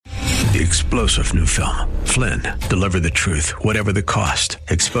The explosive new film, Flynn, deliver the truth, whatever the cost,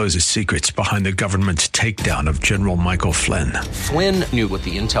 exposes secrets behind the government's takedown of General Michael Flynn. Flynn knew what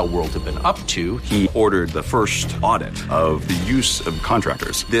the intel world had been up to. He ordered the first audit of the use of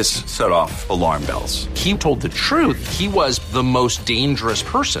contractors. This set off alarm bells. He told the truth. He was the most dangerous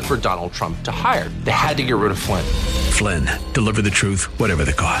person for Donald Trump to hire. They had to get rid of Flynn. Flynn, deliver the truth, whatever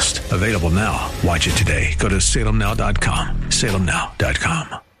the cost. Available now. Watch it today. Go to salemnow.com.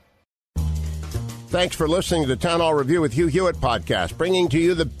 salemnow.com. Thanks for listening to the Town Hall Review with Hugh Hewitt podcast, bringing to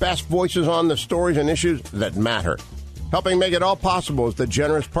you the best voices on the stories and issues that matter. Helping make it all possible is the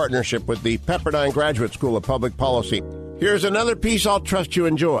generous partnership with the Pepperdine Graduate School of Public Policy. Here's another piece I'll trust you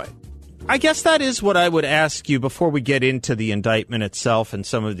enjoy. I guess that is what I would ask you before we get into the indictment itself and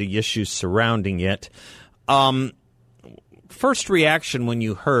some of the issues surrounding it. First reaction when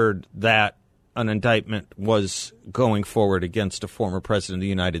you heard that an indictment was going forward against a former president of the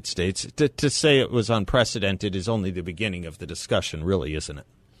United States, to say it was unprecedented is only the beginning of the discussion, really, isn't it?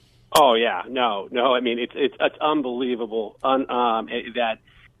 Oh, yeah. No. I mean, it's unbelievable that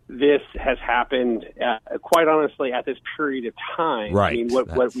this has happened, quite honestly, at this period of time. Right. I mean,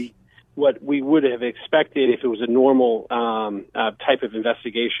 what we would have expected if it was a normal type of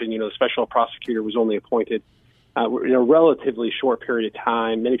investigation, the special prosecutor was only appointed in a relatively short period of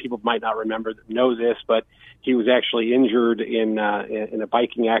time. Many people might not know this, but he was actually injured in a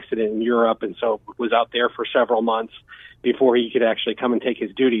biking accident in Europe, and so was out there for several months before he could actually come and take his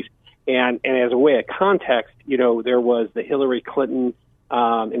duties. And as a way of context, there was the Hillary Clinton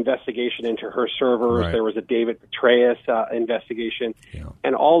investigation into her servers. Right. There was a David Petraeus investigation,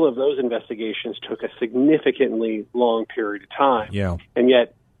 and all of those investigations took a significantly long period of time. Yeah. And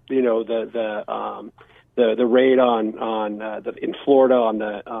yet, the raid in Florida on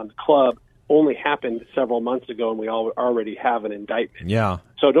the club only happened several months ago, and we already have an indictment. Yeah.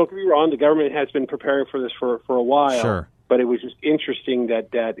 So don't get me wrong; the government has been preparing for this for a while. Sure. But it was just interesting that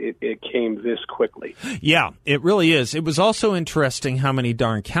it came this quickly. Yeah, it really is. It was also interesting how many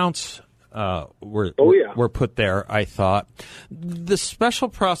darn counts were put there, I thought. The special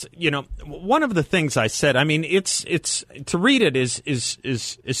process, one of the things I said, I mean, it's to read it is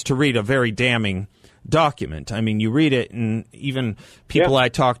to read a very damning document. I mean, you read it, and even people I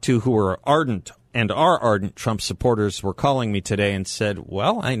talked to who are ardent Trump supporters were calling me today and said,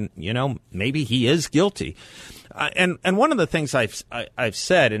 well, maybe he is guilty. And one of the things I've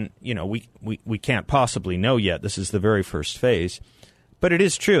said, and we can't possibly know yet. This is the very first phase, but it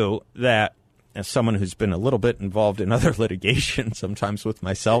is true that as someone who's been a little bit involved in other litigation, sometimes with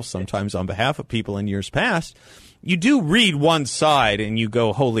myself, sometimes on behalf of people in years past, you do read one side and you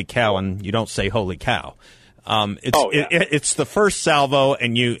go, holy cow, and you don't say holy cow. It's the first salvo,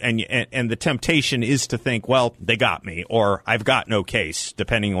 and the temptation is to think, well, they got me, or I've got no case,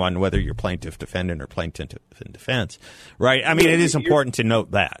 depending on whether you're plaintiff defendant or plaintiff in defense, right? I mean, it is important to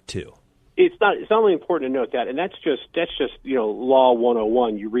note that too. It's not only important to note that, and that's just law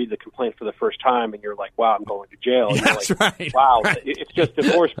 101. You read the complaint for the first time, and you're like, wow, I'm going to jail. And that's you're like, right. Wow, right. It's just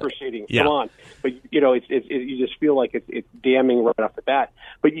divorce proceedings. Come on. But you just feel like it's damning right off the bat.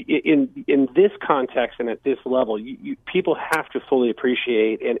 But in this context and at this level, people have to fully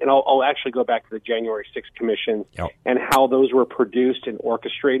appreciate, and I'll actually go back to the January 6th commissions and how those were produced and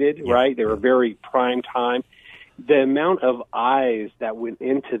orchestrated. Right, they were very prime time. The amount of eyes that went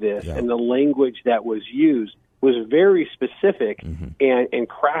into this and the language that was used was very specific and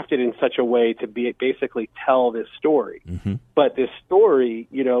crafted in such a way to basically tell this story. Mm-hmm. But this story,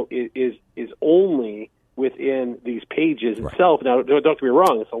 is only within these pages itself. Now, don't get me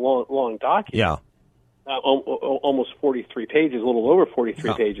wrong; it's a long document. Yeah, almost 43 pages, a little over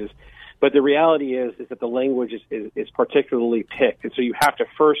 43 pages. But the reality is that the language is particularly picked. And so you have to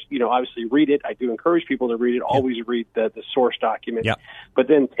first, obviously read it. I do encourage people to read it. Always read the source document. Yeah. But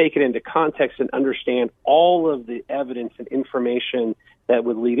then take it into context and understand all of the evidence and information that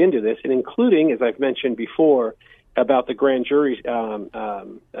would lead into this, and including, as I've mentioned before, about the grand jury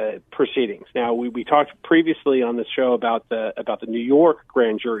proceedings. Now, we talked previously on the show about the New York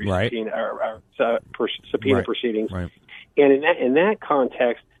grand jury subpoena proceedings. Right. And in that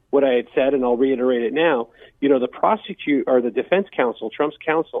context, what I had said, and I'll reiterate it now, the defense counsel, Trump's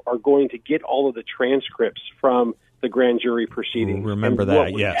counsel, are going to get all of the transcripts from the grand jury proceedings. Remember and that,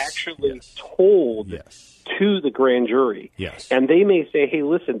 what was actually told to the grand jury. Yes. And they may say, hey,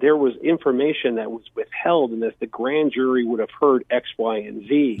 listen, there was information that was withheld in this. The grand jury would have heard X, Y, and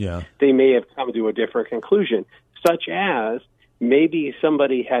Z. Yeah. They may have come to a different conclusion, such as maybe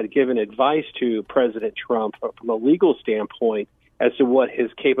somebody had given advice to President Trump from a legal standpoint, as to what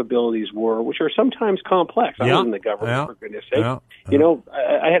his capabilities were, which are sometimes complex. I was in the government, for goodness sake. You know,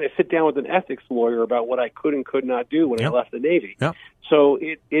 I had to sit down with an ethics lawyer about what I could and could not do when I left the Navy. So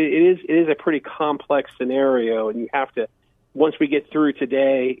it is a pretty complex scenario, and you have to, once we get through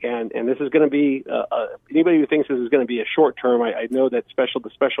today, and this is going to be, anybody who thinks this is going to be a short term, I know that the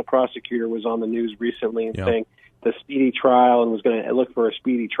special prosecutor was on the news recently and saying the speedy trial and was going to look for a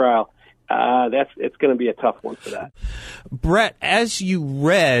speedy trial. It's going to be a tough one for that. Brett, as you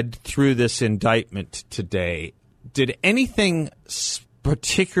read through this indictment today, did anything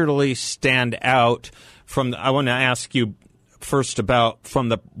particularly stand out from? I want to ask you first about from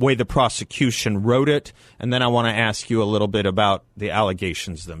the way the prosecution wrote it, and then I want to ask you a little bit about the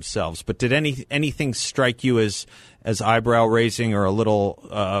allegations themselves. But did anything strike you as eyebrow raising or a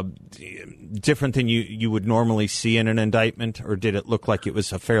little different than you would normally see in an indictment, or did it look like it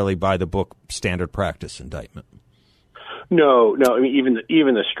was a fairly by the book standard practice indictment? No. I mean,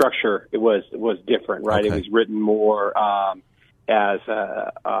 even the structure it was different, right? Okay. It was written more as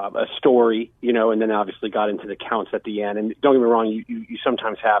a story, you know, and then obviously got into the counts at the end. And don't get me wrong, you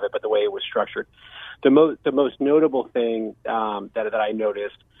sometimes have it, but the way it was structured, the most notable thing that I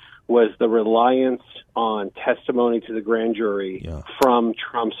noticed was the reliance on testimony to the grand jury from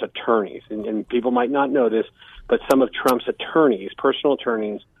Trump's attorneys. And people might not know this, but some of Trump's attorneys, personal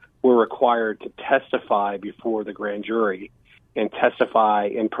attorneys, were required to testify before the grand jury and testify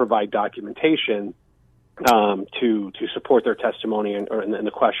and provide documentation to support their testimony and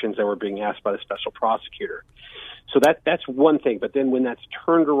the questions that were being asked by the special prosecutor. So that's one thing. But then when that's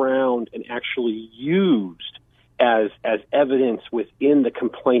turned around and actually used as evidence within the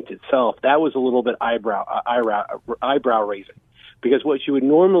complaint itself, that was a little bit eyebrow raising. Because what you would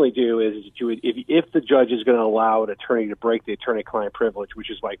normally do is if the judge is going to allow an attorney to break the attorney-client privilege, which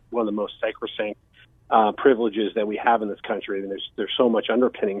is like one of the most sacrosanct privileges that we have in this country, and there's so much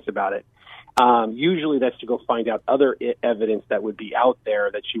underpinnings about it. Usually that's to go find out other evidence that would be out there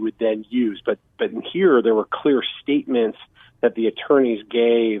that you would then use. But in here, there were clear statements that the attorneys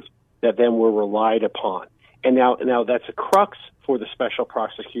gave that then were relied upon. And now that's a crux for the special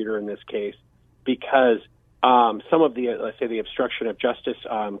prosecutor in this case, because some of the, let's say, the obstruction of justice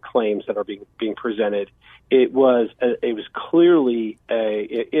claims that are being presented, it was clearly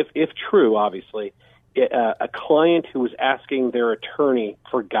if true, obviously, a client who was asking their attorney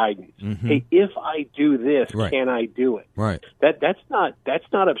for guidance. Mm-hmm. Hey, if I do this, can I do it? Right. That's not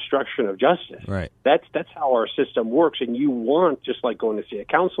obstruction of justice. Right. That's how our system works. And you want, just like going to see a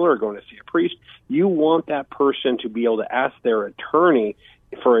counselor or going to see a priest, you want that person to be able to ask their attorney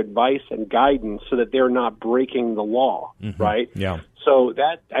for advice and guidance so that they're not breaking the law. Mm-hmm. Right. Yeah. So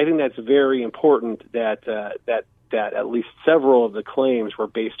I think that's very important that at least several of the claims were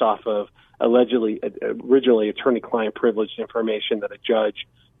based off of originally attorney-client privileged information that a judge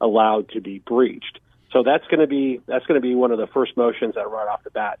allowed to be breached. So that's going to be one of the first motions that right off the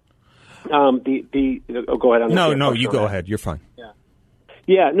bat. Go ahead. No, you go ahead. You're fine.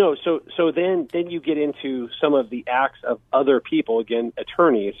 Yeah. No. So then you get into some of the acts of other people. Again,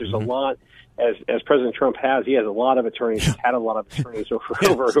 attorneys. There's a lot. As President Trump he has a lot of attorneys. He's had a lot of attorneys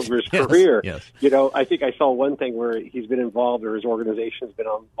over his career. Yes. You know, I think I saw one thing where he's been involved, or his organization's been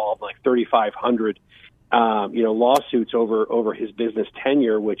involved in like 3,500, lawsuits over his business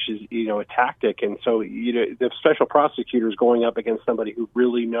tenure, which is, a tactic. And so, the special prosecutor is going up against somebody who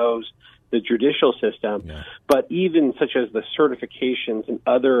really knows the judicial system. Yeah. But even such as the certifications and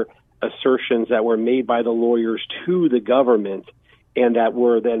other assertions that were made by the lawyers to the government, and that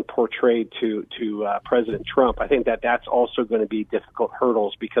were then portrayed to President Trump, I think that's also going to be difficult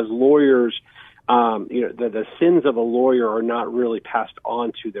hurdles, because lawyers, the sins of a lawyer are not really passed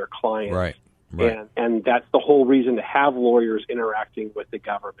on to their clients. Right. And that's the whole reason to have lawyers interacting with the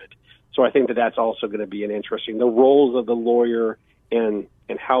government. So I think that's also going to be the roles of the lawyer and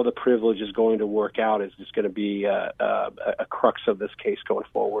how the privilege is going to work out is just going to be a crux of this case going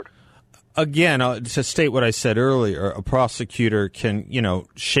forward. Again, to state what I said earlier, a prosecutor can,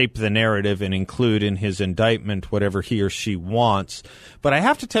 shape the narrative and include in his indictment whatever he or she wants. But I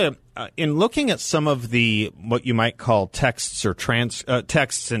have to tell you, in looking at some of the what you might call texts or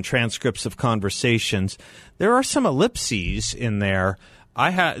texts and transcripts of conversations, there are some ellipses in there.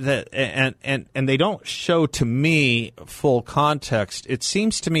 I had that, and they don't show to me full context. It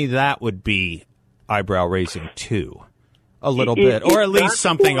seems to me that would be eyebrow raising too. A little bit, or at least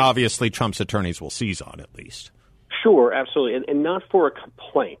something obviously Trump's attorneys will seize on, at least. Sure, absolutely, and not for a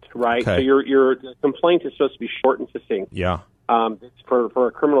complaint, right? Okay. So your complaint is supposed to be short and succinct. Yeah. For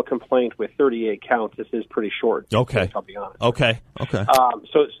a criminal complaint with 38 counts, this is pretty short. Okay. I'll be honest. Okay.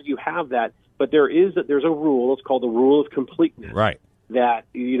 So you have that, But there's a rule. It's called the rule of completeness. Right. That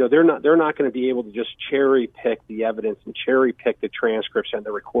they're not going to be able to just cherry pick the evidence and cherry pick the transcripts and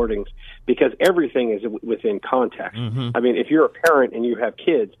the recordings, because everything is within context. Mm-hmm. I mean, if you're a parent and you have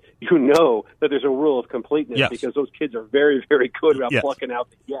kids, you know that there's a rule of completeness, yes. because those kids are very, very good about yes. plucking out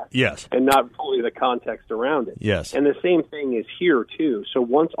the yes and not fully the context around it. Yes. And the same thing is here too. So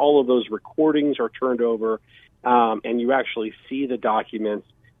once all of those recordings are turned over and you actually see the documents,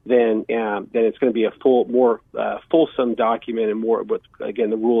 then it's going to be a more fulsome document, and more. But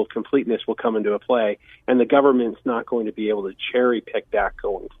again, the rule of completeness will come into play, and the government's not going to be able to cherry pick that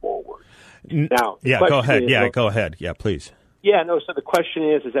going forward. Now, go ahead. Go ahead. Yeah, please. Yeah, no. So the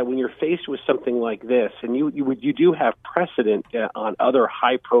question is that when you're faced with something like this, and you do have precedent on other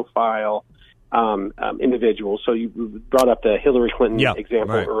high-profile individuals. So you brought up the Hillary Clinton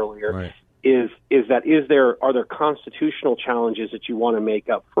example earlier. Right. Are there constitutional challenges that you want to make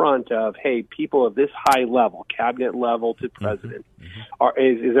up front of, hey, people of this high level, cabinet level to president,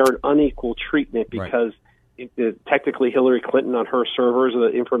 is there an unequal treatment because technically Hillary Clinton on her servers, the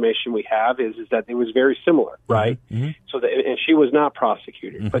information we have is that it was very similar, right? Mm-hmm. So and she was not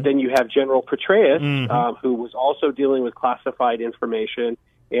prosecuted. Mm-hmm. But then you have General Petraeus, who was also dealing with classified information,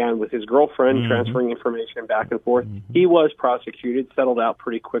 and with his girlfriend transferring information back and forth. He was prosecuted, settled out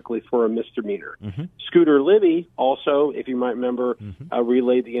pretty quickly for a misdemeanor. Scooter Libby also, if you might remember,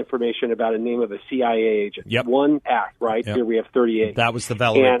 relayed the information about a name of a CIA agent. Yep. One act, right? Here we have 38. That was the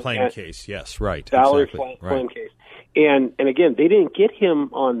Valerie Plame case. Yes, right. Valerie exactly. Plame case. And again, they didn't get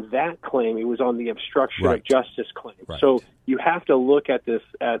him on that claim. It was on the obstruction of justice claim. Right. So you have to look at this,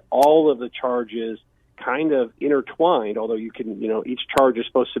 at all of the charges kind of intertwined, although you can, each charge is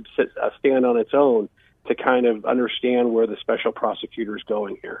supposed to stand on its own to kind of understand where the special prosecutor is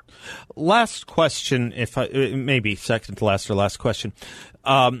going here. Last question, maybe second to last or last question.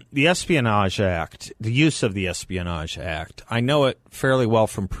 The Espionage Act, the use of the Espionage Act, I know it fairly well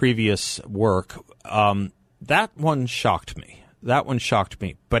from previous work. That one shocked me.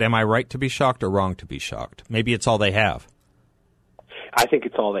 But am I right to be shocked or wrong to be shocked? Maybe it's all they have. I think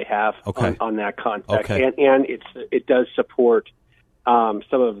it's all they have on that context, okay. and it does support some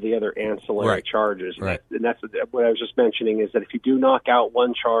of the other ancillary charges. Right. And that's what I was just mentioning, is that if you do knock out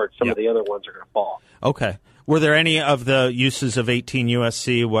one charge, some of the other ones are going to fall. Okay. Were there any of the uses of 18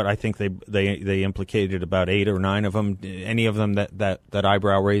 U.S.C., what I think they implicated about 8 or 9 of them, any of them that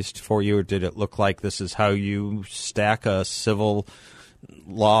eyebrow raised for you, or did it look like this is how you stack a civil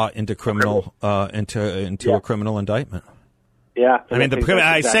law into criminal into a criminal indictment? Yeah, I mean,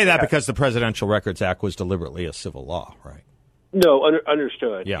 I say that because the Presidential Records Act was deliberately a civil law, right? No,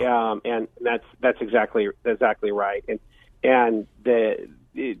 understood. Yeah, and that's exactly right. And they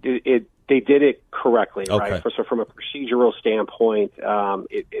did it correctly, right? So from a procedural standpoint,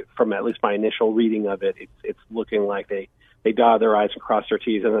 from at least my initial reading of it, it's looking like they dotted their I's and crossed their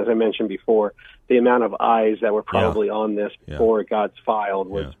T's. And as I mentioned before, the amount of I's that were probably on this before it got filed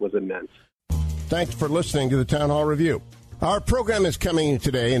was immense. Thanks for listening to the Town Hall Review. Our program is coming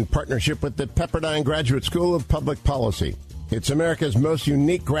today in partnership with the Pepperdine Graduate School of Public Policy. It's America's most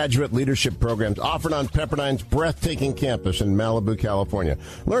unique graduate leadership programs offered on Pepperdine's breathtaking campus in Malibu, California.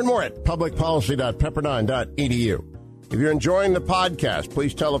 Learn more at publicpolicy.pepperdine.edu. If you're enjoying the podcast,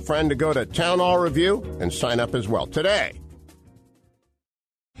 please tell a friend to go to Town Hall Review and sign up as well today.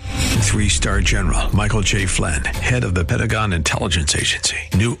 3-star General Michael J. Flynn, head of the Pentagon Intelligence Agency,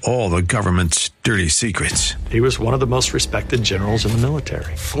 knew all the government's dirty secrets. He was one of the most respected generals in the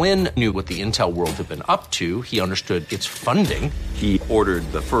military. Flynn knew what the intel world had been up to. He understood its funding. He ordered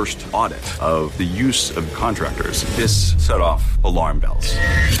the first audit of the use of contractors. This set off alarm bells.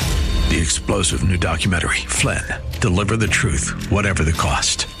 The explosive new documentary, Flynn, Deliver the Truth, Whatever the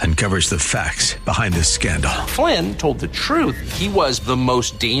Cost, uncovers the facts behind this scandal. Flynn told the truth. He was the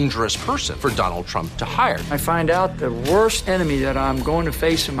most dangerous person for Donald Trump to hire. I find out the worst enemy that I'm going to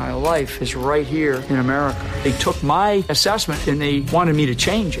face in my life is right here in America. They took my assessment and they wanted me to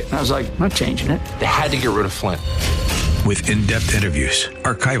change it. And I was like, I'm not changing it. They had to get rid of Flynn. With in-depth interviews,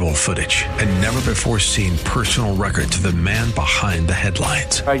 archival footage, and never-before-seen personal records of the man behind the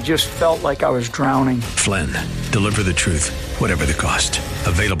headlines. I just felt like I was drowning. Flynn, Deliver the Truth, Whatever the Cost.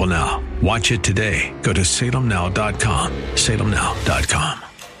 Available now. Watch it today. Go to salemnow.com. salemnow.com.